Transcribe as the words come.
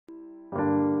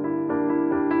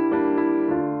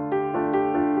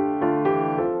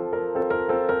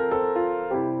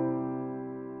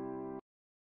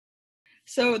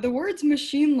So the words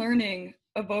machine learning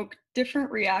evoke different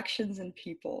reactions in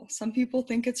people. Some people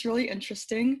think it's really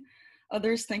interesting.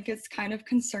 Others think it's kind of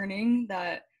concerning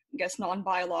that, I guess,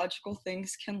 non-biological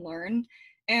things can learn.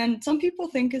 And some people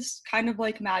think it's kind of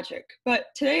like magic. But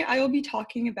today I will be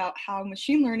talking about how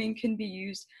machine learning can be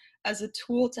used as a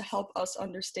tool to help us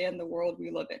understand the world we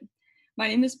live in. My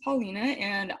name is Paulina,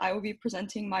 and I will be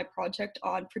presenting my project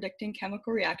on predicting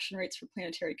chemical reaction rates for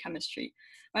planetary chemistry.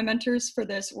 My mentors for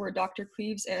this were Dr.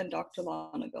 Cleaves and Dr.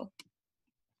 Lonneville.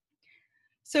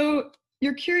 So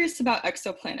you're curious about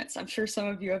exoplanets. I'm sure some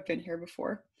of you have been here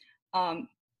before. And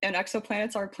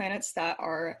exoplanets are planets that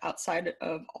are outside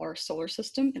of our solar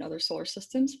system and other solar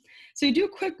systems. So you do a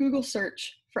quick Google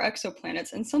search for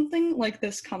exoplanets and something like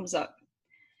this comes up.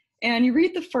 And you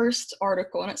read the first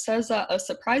article and it says that a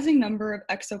surprising number of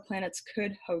exoplanets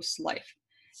could host life.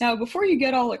 Now, before you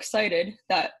get all excited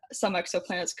that some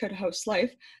exoplanets could host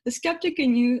life, the skeptic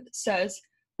in you says,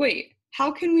 wait,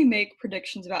 how can we make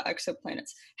predictions about exoplanets?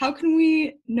 How can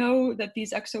we know that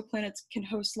these exoplanets can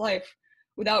host life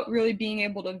without really being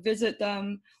able to visit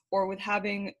them or with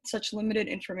having such limited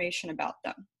information about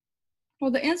them?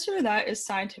 Well, the answer to that is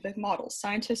scientific models.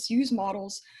 Scientists use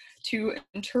models to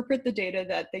interpret the data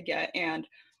that they get and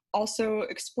also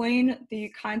explain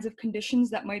the kinds of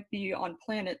conditions that might be on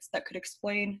planets that could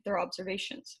explain their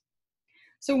observations.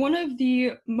 So one of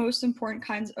the most important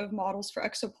kinds of models for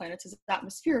exoplanets is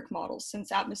atmospheric models,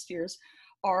 since atmospheres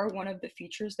are one of the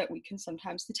features that we can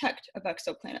sometimes detect of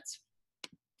exoplanets.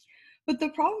 But the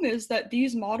problem is that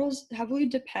these models heavily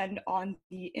depend on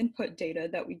the input data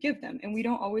that we give them, and we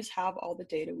don't always have all the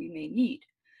data we may need.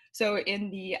 So in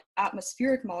the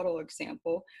atmospheric model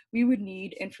example, we would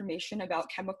need information about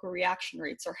chemical reaction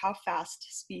rates or how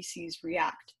fast species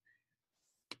react.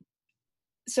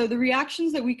 So the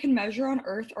reactions that we can measure on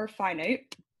Earth are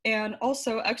finite, and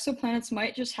also exoplanets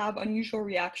might just have unusual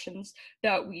reactions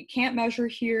that we can't measure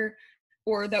here,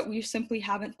 or that we simply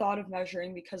haven't thought of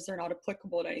measuring because they're not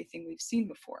applicable to anything we've seen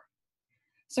before.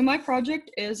 So my project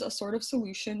is a sort of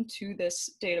solution to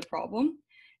this data problem,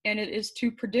 and it is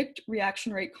to predict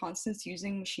reaction rate constants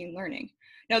using machine learning.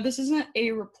 Now, this isn't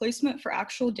a replacement for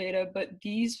actual data, but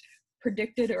these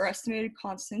predicted or estimated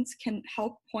constants can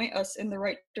help point us in the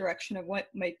right direction of what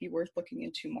might be worth looking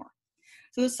into more.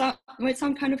 So this might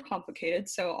sound kind of complicated,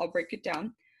 so I'll break it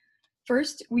down.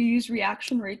 First, we use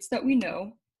reaction rates that we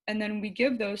know, and then we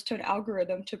give those to an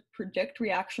algorithm to predict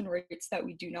reaction rates that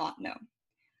we do not know.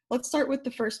 Let's start with the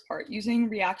first part, using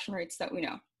reaction rates that we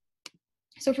know.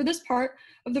 So for this part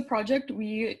of the project,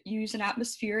 we use an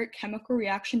atmospheric chemical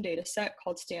reaction data set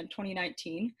called STAN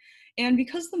 2019. And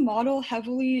because the model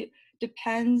heavily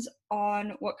depends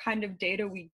on what kind of data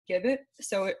we give it,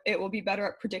 so it will be better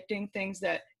at predicting things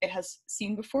that it has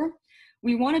seen before,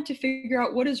 we wanted to figure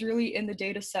out what is really in the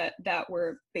data set that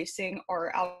we're basing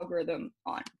our algorithm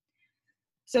on.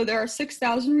 So there are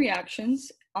 6,000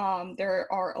 reactions. There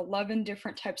are 11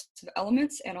 different types of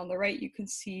elements, and on the right you can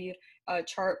see a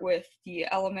chart with the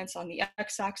elements on the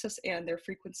x-axis and their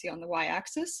frequency on the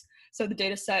y-axis. So the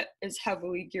data set is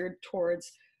heavily geared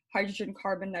towards hydrogen,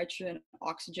 carbon, nitrogen,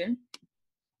 oxygen.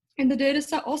 And the data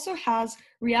set also has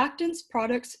reactants,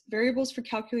 products, variables for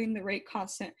calculating the rate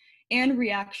constant, and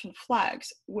reaction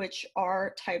flags, which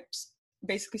are types,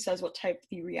 basically says what type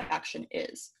the reaction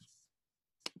is.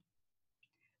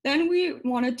 Then we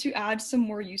wanted to add some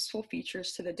more useful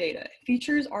features to the data.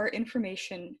 Features are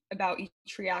information about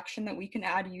each reaction that we can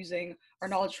add using our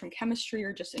knowledge from chemistry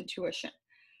or just intuition.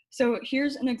 So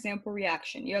here's an example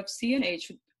reaction. You have C and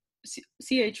H,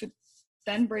 CH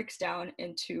then breaks down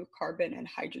into carbon and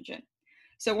hydrogen.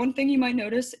 So one thing you might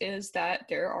notice is that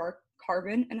there are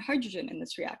carbon and hydrogen in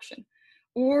this reaction,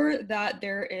 or that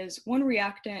there is one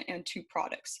reactant and two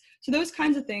products. So those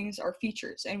kinds of things are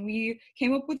features, and we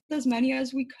came up with as many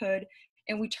as we could,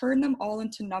 and we turned them all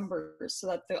into numbers so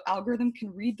that the algorithm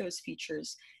can read those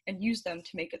features and use them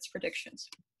to make its predictions.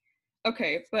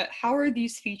 Okay, but how are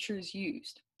these features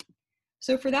used?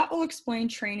 So for that, we'll explain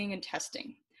training and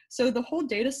testing. So the whole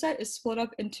data set is split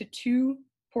up into two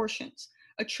portions,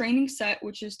 a training set,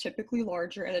 which is typically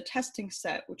larger, and a testing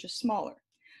set, which is smaller.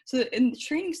 So in the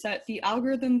training set, the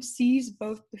algorithm sees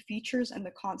both the features and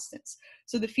the constants.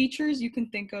 So the features you can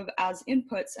think of as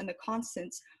inputs, and the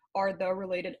constants are the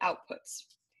related outputs.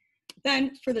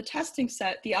 Then for the testing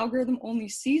set, the algorithm only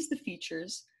sees the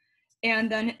features, and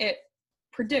then it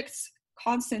predicts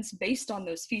constants based on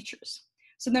those features.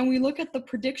 So then we look at the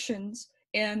predictions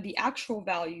and the actual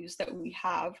values that we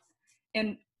have,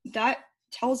 and that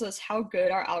tells us how good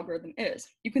our algorithm is.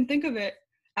 You can think of it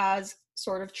as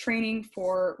sort of training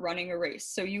for running a race.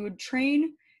 So you would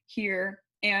train here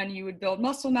and you would build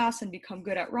muscle mass and become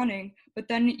good at running, but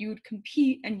then you would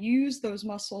compete and use those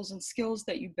muscles and skills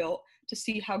that you built to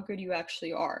see how good you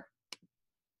actually are.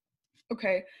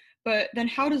 Okay, but then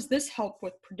how does this help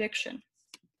with prediction?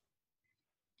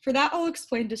 For that, I'll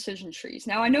explain decision trees.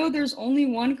 Now, I know there's only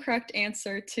one correct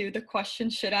answer to the question,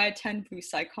 should I attend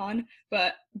BlueSciCon,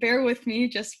 but bear with me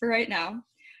just for right now.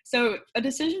 So a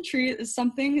decision tree is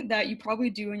something that you probably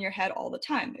do in your head all the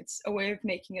time. It's a way of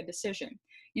making a decision.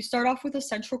 You start off with a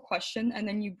central question, and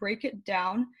then you break it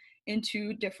down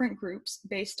into different groups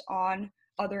based on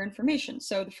other information.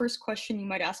 So the first question you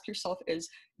might ask yourself is,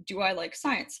 do I like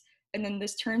science? And then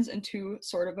this turns into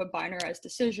sort of a binarized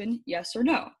decision, yes or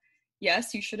no.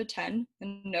 Yes, you should attend,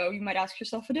 and no, you might ask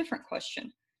yourself a different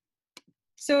question.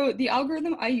 So the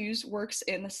algorithm I use works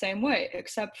in the same way,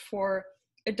 except for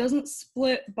it doesn't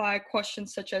split by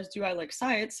questions such as, do I like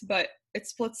science, but it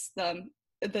splits the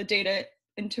data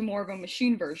into more of a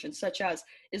machine version, such as,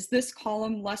 is this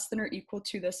column less than or equal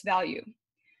to this value?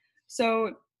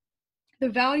 So the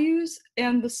values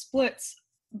and the splits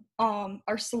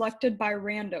are selected by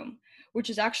random, which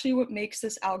is actually what makes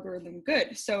this algorithm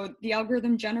good. So the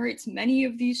algorithm generates many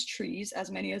of these trees, as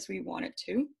many as we want it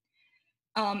to,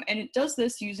 and it does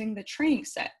this using the training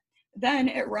set. Then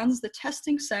it runs the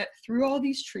testing set through all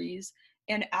these trees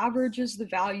and averages the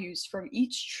values from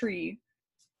each tree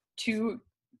to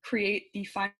create the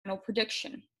final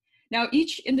prediction. Now,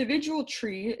 each individual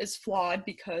tree is flawed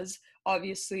because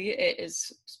obviously it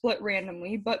is split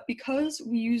randomly, but because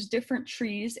we use different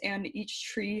trees and each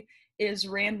tree is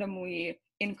randomly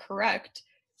incorrect,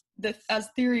 as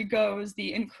theory goes,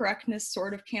 the incorrectness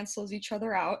sort of cancels each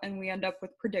other out and we end up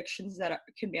with predictions that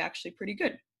can be actually pretty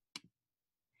good.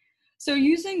 So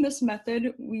using this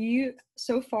method, we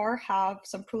so far have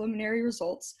some preliminary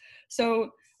results. So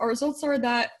our results are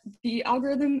that the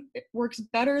algorithm works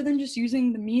better than just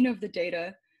using the mean of the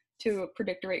data to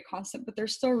predict a rate constant, but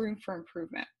there's still room for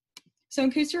improvement. So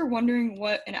in case you're wondering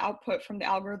what an output from the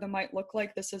algorithm might look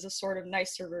like, this is a sort of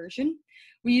nicer version.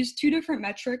 We use two different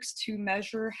metrics to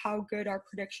measure how good our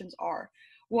predictions are.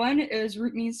 One is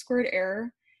root mean squared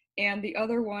error, and the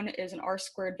other one is an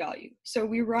R-squared value. So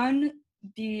we run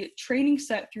the training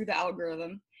set through the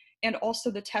algorithm and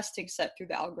also the testing set through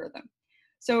the algorithm.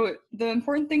 So the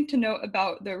important thing to note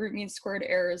about the root mean squared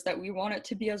error is that we want it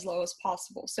to be as low as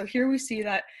possible. So here we see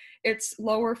that it's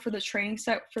lower for the training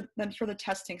set than for the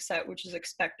testing set, which is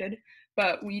expected,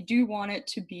 but we do want it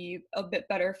to be a bit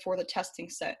better for the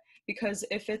testing set, because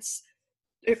if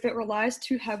it relies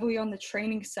too heavily on the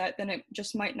training set, then it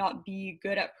just might not be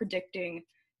good at predicting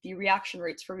the reaction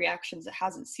rates for reactions it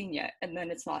hasn't seen yet, and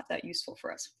then it's not that useful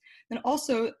for us. And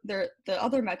also, the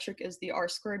other metric is the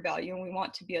R-squared value, and we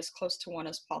want to be as close to 1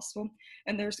 as possible.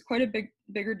 And there's quite a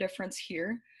bigger difference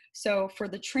here. So for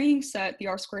the training set, the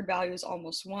R-squared value is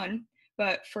almost 1,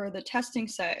 but for the testing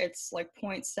set, it's like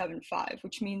 0.75,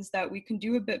 which means that we can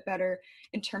do a bit better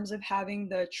in terms of having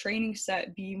the training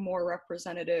set be more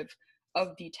representative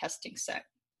of the testing set.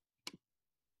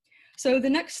 So the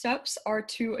next steps are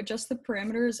to adjust the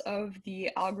parameters of the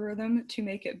algorithm to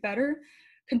make it better,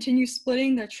 continue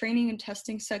splitting the training and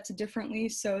testing sets differently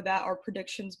so that our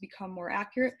predictions become more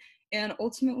accurate, and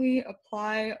ultimately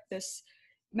apply this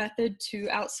method to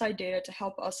outside data to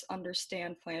help us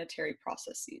understand planetary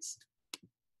processes.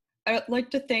 I'd like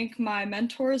to thank my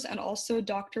mentors and also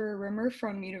Dr. Rimmer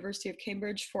from University of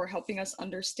Cambridge for helping us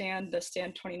understand the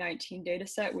STAN 2019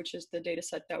 dataset, which is the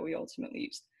dataset that we ultimately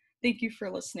used. Thank you for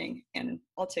listening, and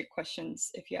I'll take questions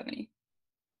if you have any.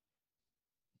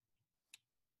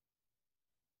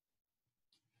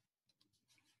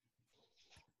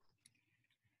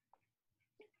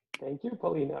 Thank you,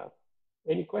 Paulina.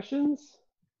 Any questions?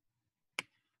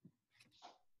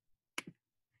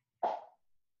 Are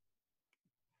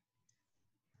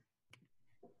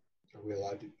we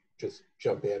allowed to just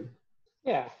jump in?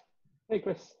 Yeah. Hey,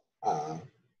 Chris. Hi,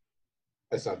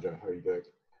 Sandra. How are you doing?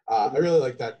 I really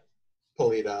like that,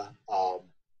 Paulina.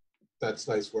 That's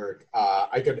nice work.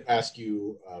 I could ask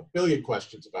you a billion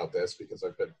questions about this because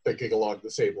I've been thinking along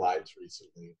the same lines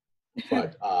recently.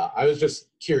 But I was just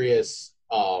curious,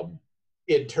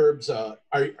 in terms of,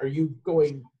 are you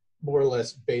going more or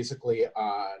less basically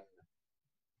on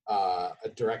a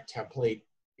direct templating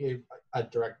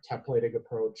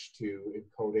approach to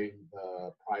encoding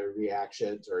the prior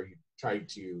reactions, or are you trying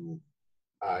to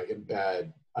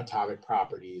embed atomic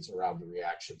properties around the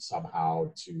reaction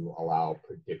somehow to allow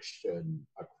prediction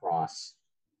across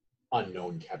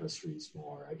unknown chemistries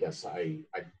more? I guess I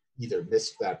either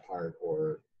missed that part,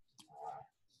 or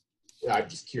I'm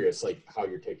just curious, like, how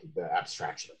you're taking the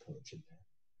abstraction approach in there.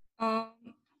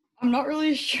 I'm not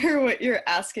really sure what you're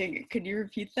asking. Could you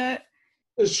repeat that?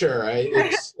 Sure.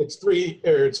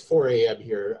 It's 4 a.m.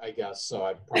 here, I guess, so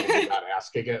I'm probably not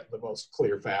asking it in the most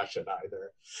clear fashion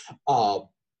either.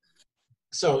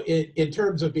 So in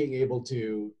terms of being able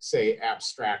to, say,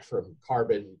 abstract from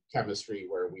carbon chemistry,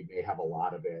 where we may have a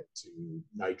lot of it, to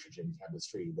nitrogen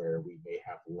chemistry, where we may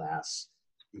have less,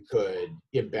 you could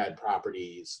embed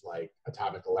properties like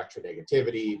atomic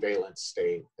electronegativity, valence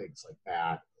state, things like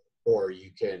that, or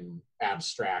you can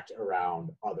abstract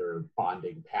around other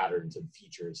bonding patterns and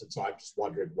features. And so I'm just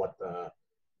wondering what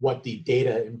the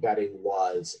data embedding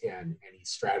was and any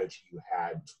strategy you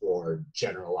had toward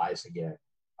generalizing it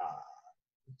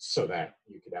so that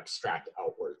you could abstract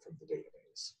outward from the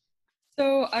database.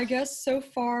 So I guess so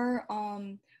far,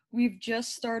 we've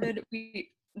just started,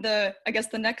 I guess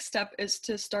the next step is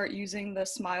to start using the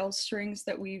SMILES strings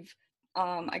that we've,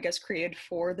 I guess, created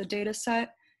for the data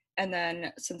set. And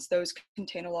then since those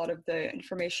contain a lot of the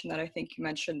information that I think you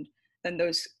mentioned, then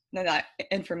that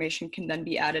information can then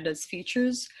be added as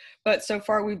features. But so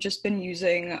far we've just been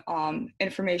using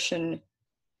information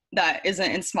that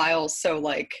isn't in SMILES, so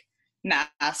like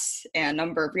mass and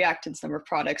number of reactants, number of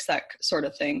products, that sort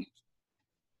of thing.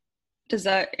 Does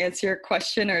that answer your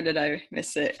question, or did I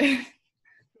miss it?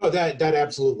 Oh, that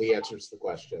absolutely answers the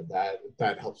question.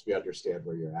 That helps me understand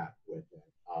where you're at with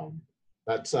it.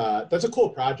 That's a cool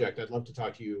project. I'd love to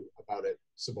talk to you about it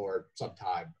some more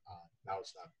sometime. Now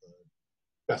it's not the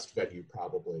best venue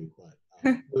probably,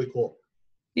 but really cool.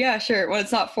 Yeah, sure. Well,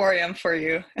 it's not 4 a.m. for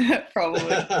you,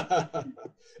 probably.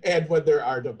 And when there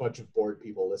aren't a bunch of bored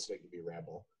people listening to me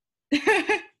ramble.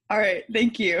 All right.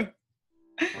 Thank you.